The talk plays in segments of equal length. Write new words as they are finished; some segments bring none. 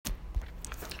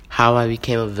How I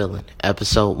Became a Villain,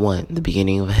 Episode 1, The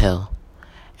Beginning of Hell.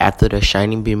 After the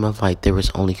shining beam of light, there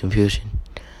was only confusion.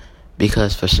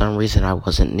 Because for some reason I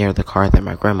wasn't near the car that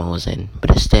my grandma was in, but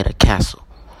instead a castle,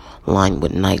 lined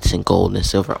with knights in gold and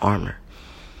silver armor.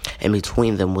 And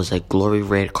between them was a glory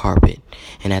red carpet,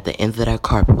 and at the end of that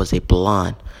carpet was a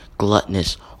blonde,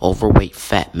 gluttonous, overweight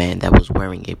fat man that was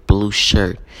wearing a blue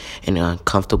shirt and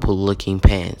uncomfortable looking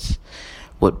pants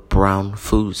with brown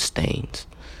food stains.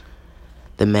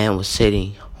 The man was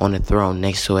sitting on a throne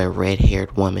next to a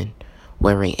red-haired woman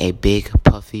wearing a big,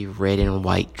 puffy red and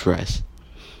white dress.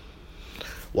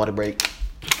 Water break.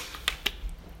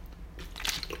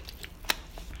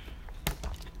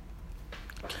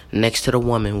 Next to the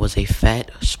woman was a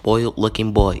fat,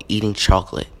 spoiled-looking boy eating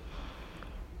chocolate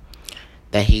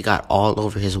that he got all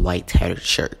over his white tattered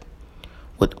shirt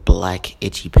with black,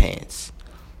 itchy pants.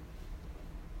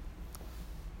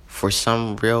 For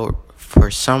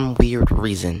some weird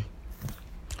reason,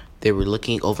 they were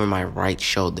looking over my right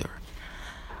shoulder.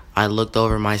 I looked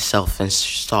over myself and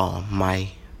saw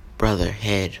my brother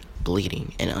head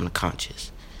bleeding and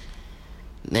unconscious.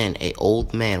 Then an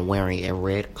old man wearing a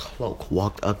red cloak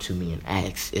walked up to me and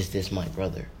asked, "Is this my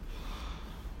brother?"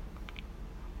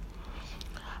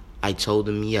 I told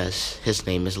him yes, his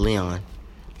name is Leon.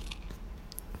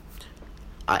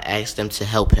 I asked him to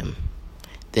help him.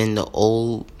 Then the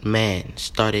old man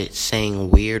started saying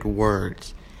weird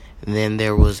words. Then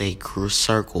there was a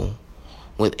circle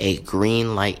with a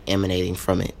green light emanating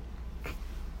from it.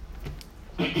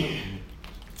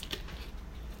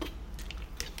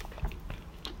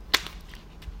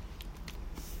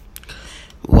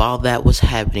 While that was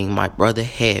happening, my brother's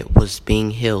head was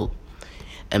being healed.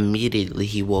 Immediately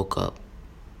he woke up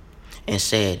and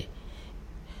said,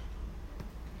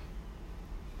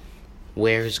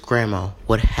 "Where's Grandma?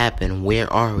 What happened?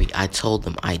 Where are we?" I told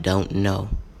him I don't know.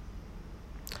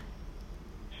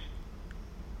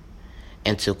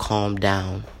 And to calm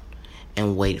down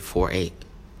and wait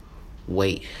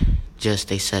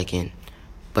just a second.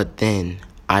 But then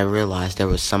I realized there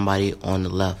was somebody on the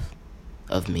left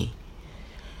of me.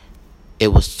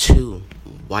 It was two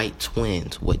white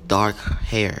twins with dark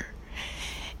hair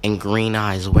and green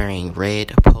eyes wearing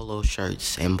red polo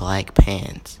shirts and black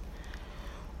pants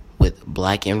with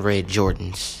black and red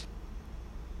Jordans.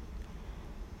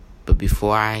 But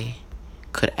before I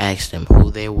could ask them who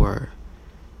they were,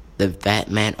 the fat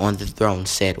man on the throne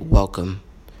said, "Welcome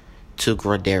to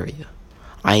Graderia.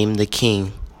 I am the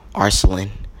king, Arslan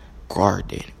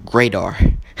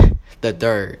Gradar the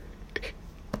Third.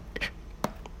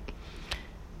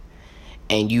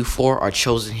 And you four are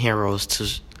chosen heroes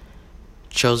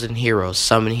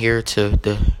summoned here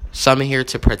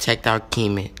to protect our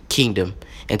kingdom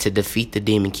and to defeat the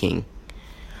Demon King."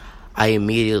 I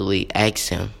immediately asked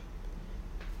him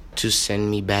to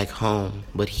send me back home,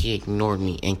 but he ignored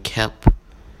me and kept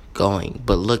going,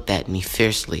 but looked at me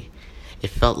fiercely. It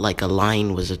felt like I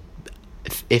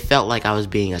was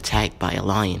being attacked by a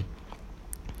lion.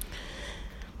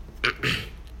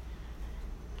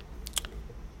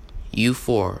 You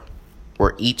four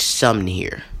were each summoned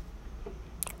here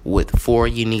with 4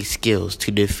 unique skills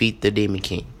to defeat the Demon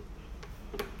King.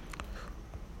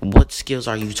 "What skills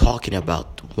are you talking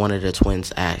about?" one of the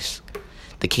twins asked.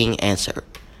 The king answered,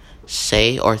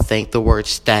 "Say or think the word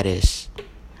status,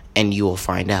 and you will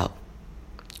find out."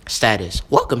 Status: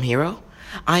 "Welcome, hero.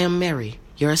 I am Mary,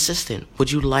 your assistant.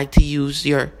 Would you like to use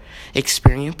your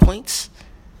experience points?"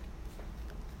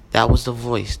 That was the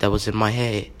voice that was in my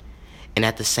head. And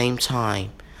at the same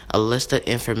time, a list of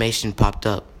information popped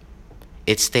up.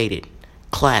 It stated,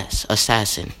 class,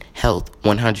 assassin, health,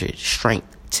 100, strength,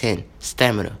 10,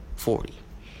 stamina, 40,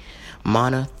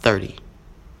 mana, 30.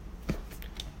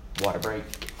 Water break.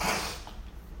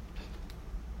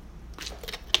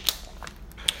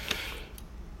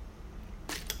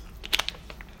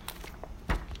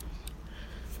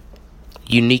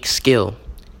 Unique skill,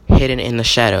 hidden in the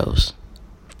shadows.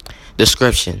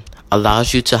 Description: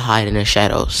 allows you to hide in the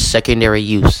shadows. Secondary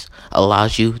use: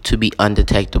 allows you to be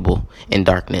undetectable in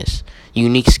darkness.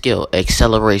 Unique skill: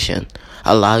 acceleration.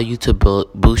 Allow you to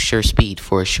boost your speed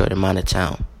for a short amount of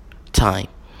time.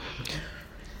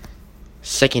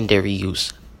 Secondary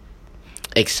use: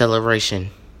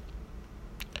 acceleration.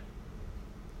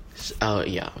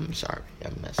 I'm sorry,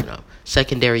 I'm messing up.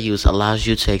 Secondary use allows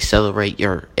you to accelerate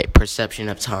your perception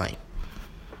of time.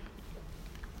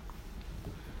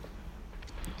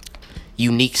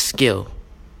 Unique skill.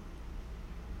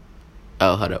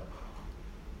 Hold up.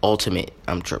 Ultimate.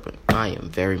 I'm tripping. I am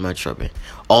very much tripping.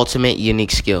 Ultimate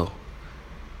unique skill.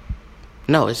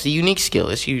 No, it's a unique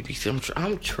skill.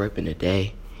 I'm tripping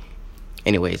today.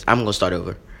 Anyways, I'm going to start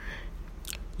over.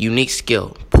 Unique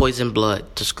skill, poison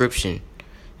blood. Description: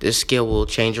 this skill will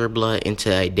change your blood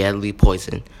into a deadly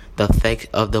poison. The effect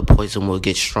of the poison will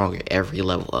get stronger every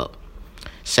level up.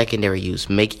 Secondary use,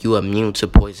 make you immune to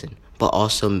poison, but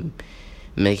also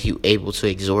make you able to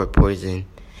absorb poison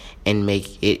and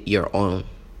make it your own.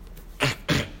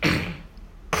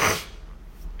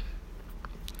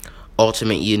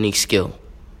 Ultimate unique skill,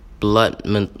 blood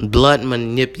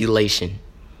manipulation.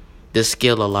 This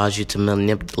skill allows you to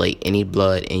manipulate any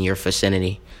blood in your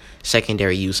vicinity.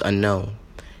 Secondary use unknown.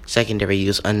 Secondary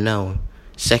use unknown.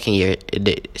 Secondary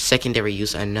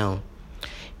use unknown.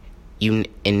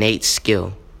 Innate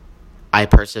skill, I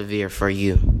persevere for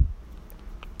you.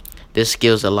 This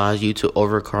skill allows you to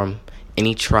overcome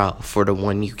any trial for the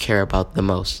one you care about the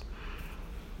most.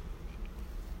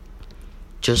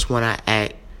 Just when I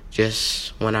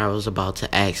was about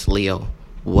to ask Leo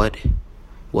what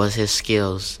was his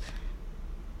skills,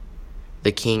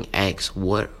 the king asked,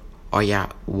 was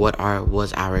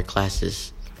our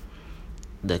classes?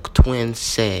 The twins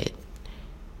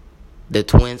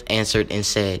answered and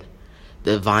said,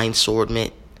 divine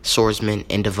swordsman,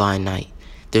 and divine knight.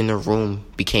 Then the room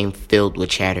became filled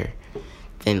with chatter.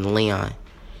 Then Leon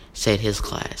said his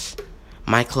class.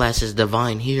 My class is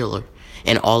divine healer.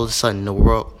 And all of a sudden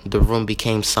the room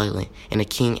became silent, and the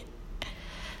king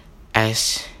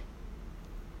asked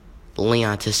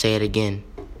Leon to say it again.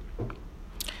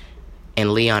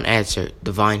 And Leon answered,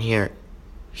 divine healer.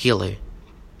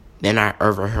 Then I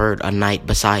overheard a knight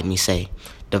beside me say,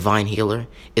 divine healer?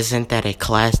 Isn't that a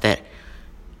class that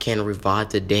can revive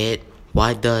the dead?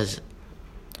 Why does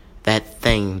that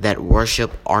thing that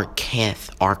worship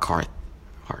Arkarath?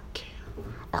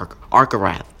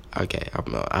 Okay,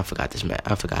 I forgot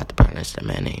to pronounce that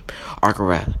man's name.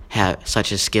 Arkarath have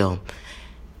such a skill.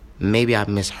 Maybe I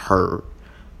misheard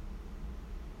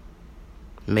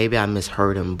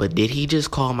him, but did he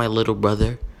just call my little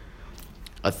brother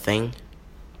a thing?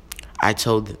 I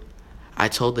told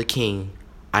the king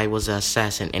I was an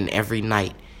assassin, and every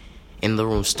night in the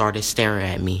room started staring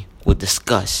at me with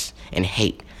disgust and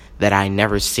hate that I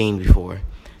never seen before.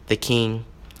 The king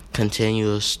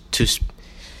continued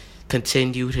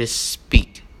his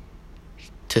speech.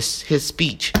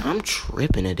 I'm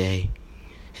tripping today.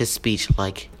 His speech,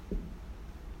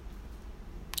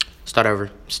 start over.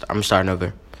 I'm starting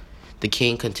over. The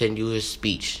king continued his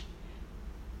speech.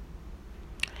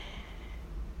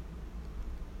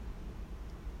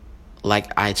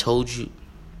 Like I told you.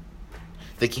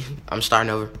 I'm starting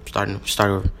over.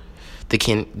 Start over. The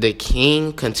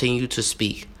king continued to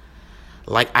speak.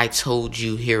 Like I told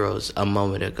you, heroes, a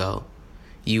moment ago.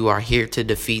 You are here to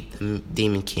defeat the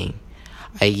Demon King.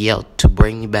 I yelled to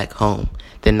bring you back home.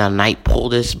 Then the knight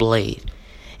pulled his blade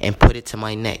and put it to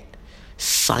my neck.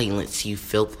 Silence, you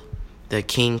filth. The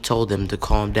king told him to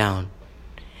calm down,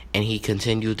 and he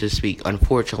continued to speak.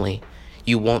 Unfortunately,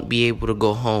 you won't be able to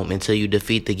go home until you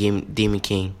defeat the Demon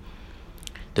King.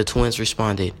 The twins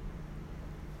responded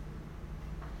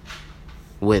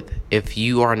with, if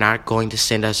you are not going to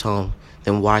send us home,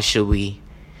 then why should we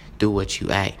do what you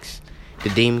ask? The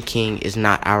Demon King is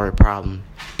not our problem.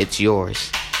 It's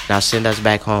yours. Now send us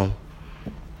back home.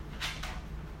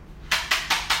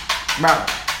 Bro.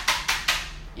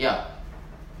 Yo.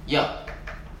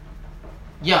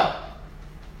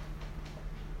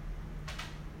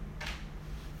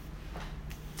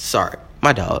 Sorry,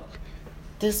 my dog.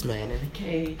 This man in the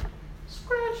cave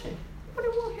scratching. I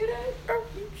don't want to hear that. Bro,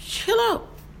 chill out.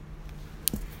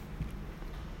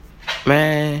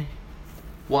 Man.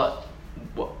 What?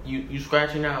 You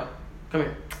scratching out? Come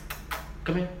here.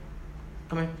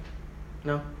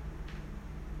 No.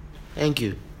 Thank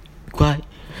you. Quiet.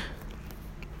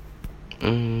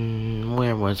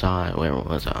 Where was I?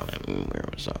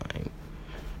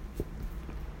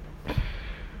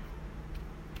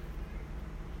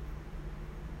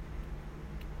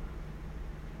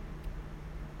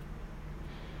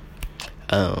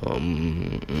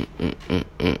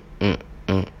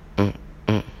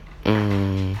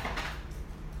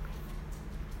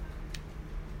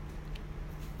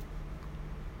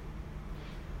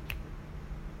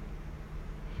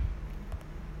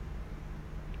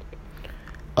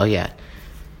 Oh yeah.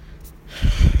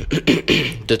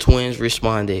 The twins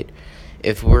responded,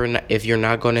 if you're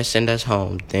not going to send us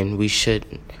home, then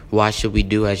why should we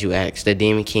do as you ask? The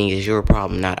Demon King is your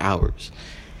problem, not ours.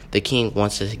 The king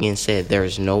once again said, there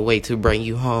is no way to bring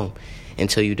you home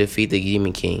until you defeat the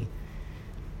Demon King.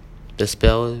 The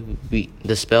spell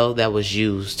that was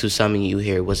used to summon you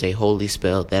here was a holy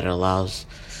spell that allows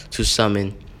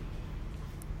someone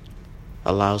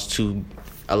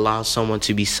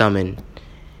to be summoned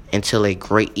until a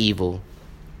great evil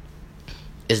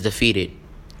is defeated.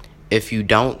 if you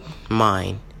don't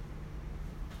mind,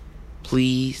 can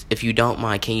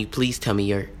you please tell me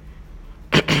your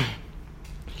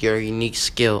your unique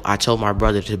skill? I told my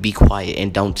brother to be quiet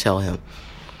and don't tell him.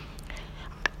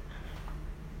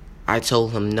 I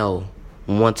told him no.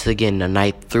 Once again, the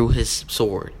knight threw his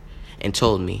sword and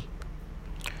told me,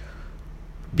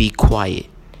 be quiet.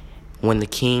 When the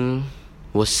king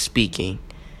was speaking,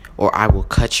 or I will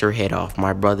cut your head off.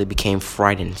 My brother became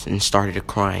frightened and started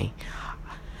crying.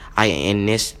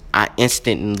 I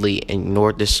instantly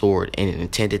ignored the sword and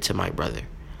attended to my brother.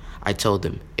 I told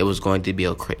him it was going to be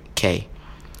okay.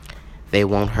 They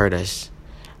won't hurt us.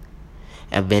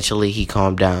 Eventually, he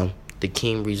calmed down. The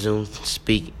king resumed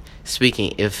speaking.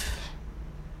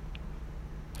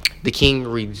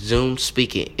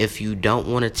 If you don't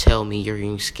want to tell me your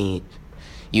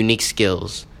unique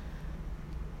skills,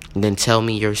 then tell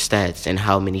me your stats and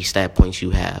how many stat points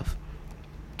you have.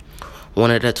 One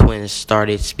of the twins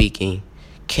started speaking.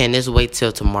 Can this wait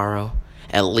till tomorrow?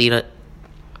 At least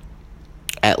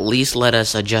let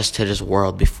us adjust to this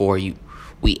world before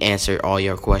we answer all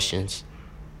your questions.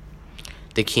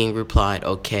 The king replied,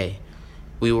 okay,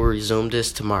 we will resume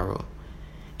this tomorrow,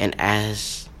 and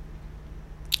asked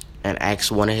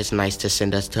one of his knights to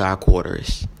send us to our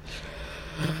quarters.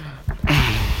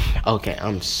 Okay,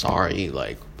 I'm sorry,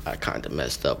 I kind of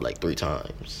messed up 3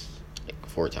 times,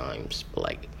 4 times,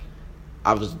 but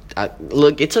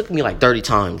it took me 30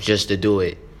 times just to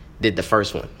did the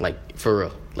first one, for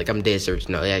real, I'm dead serious.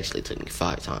 No, it actually took me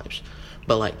 5 times,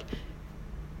 but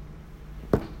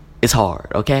it's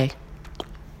hard, okay,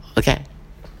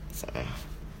 so,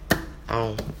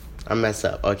 I mess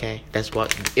up, okay, that's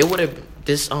what, it would have,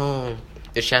 this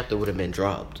chapter would have been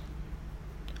dropped.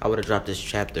 I would have dropped this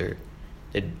chapter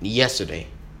yesterday.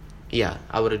 Yeah,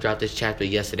 I would have dropped this chapter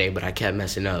yesterday, but I kept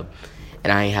messing up,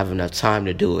 and I ain't have enough time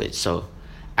to do it, so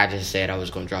I just said I was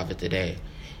going to drop it today,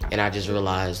 and I just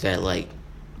realized that,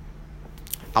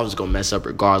 I was going to mess up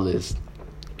regardless,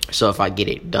 so if I get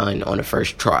it done on the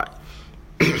first try,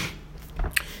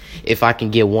 if I can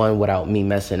get one without me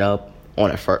messing up on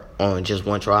just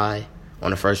one try,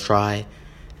 on the first try,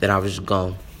 then I was just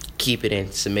going to keep it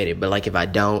and submit it, but, if I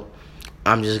don't,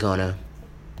 I'm just going to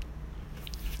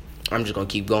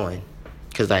keep going,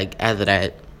 because, after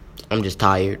that, I'm just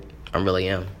tired. I really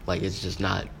am. It's just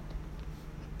not,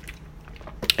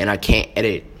 and I can't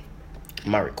edit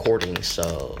my recording,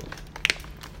 so,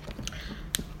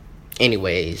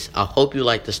 anyways, I hope you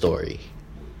like the story.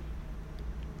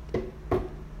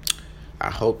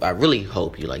 I really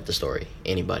hope you like the story.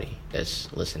 Anybody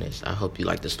that's listening, I hope you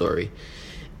like the story,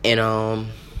 and,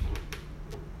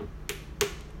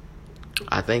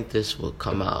 I think this will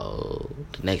come out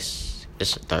it's a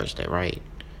Thursday, right?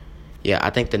 Yeah, I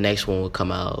think the next one will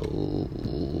come out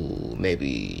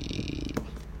maybe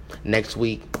next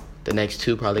week. The next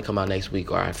 2 probably come out next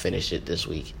week, or I finish it this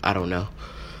week. I don't know.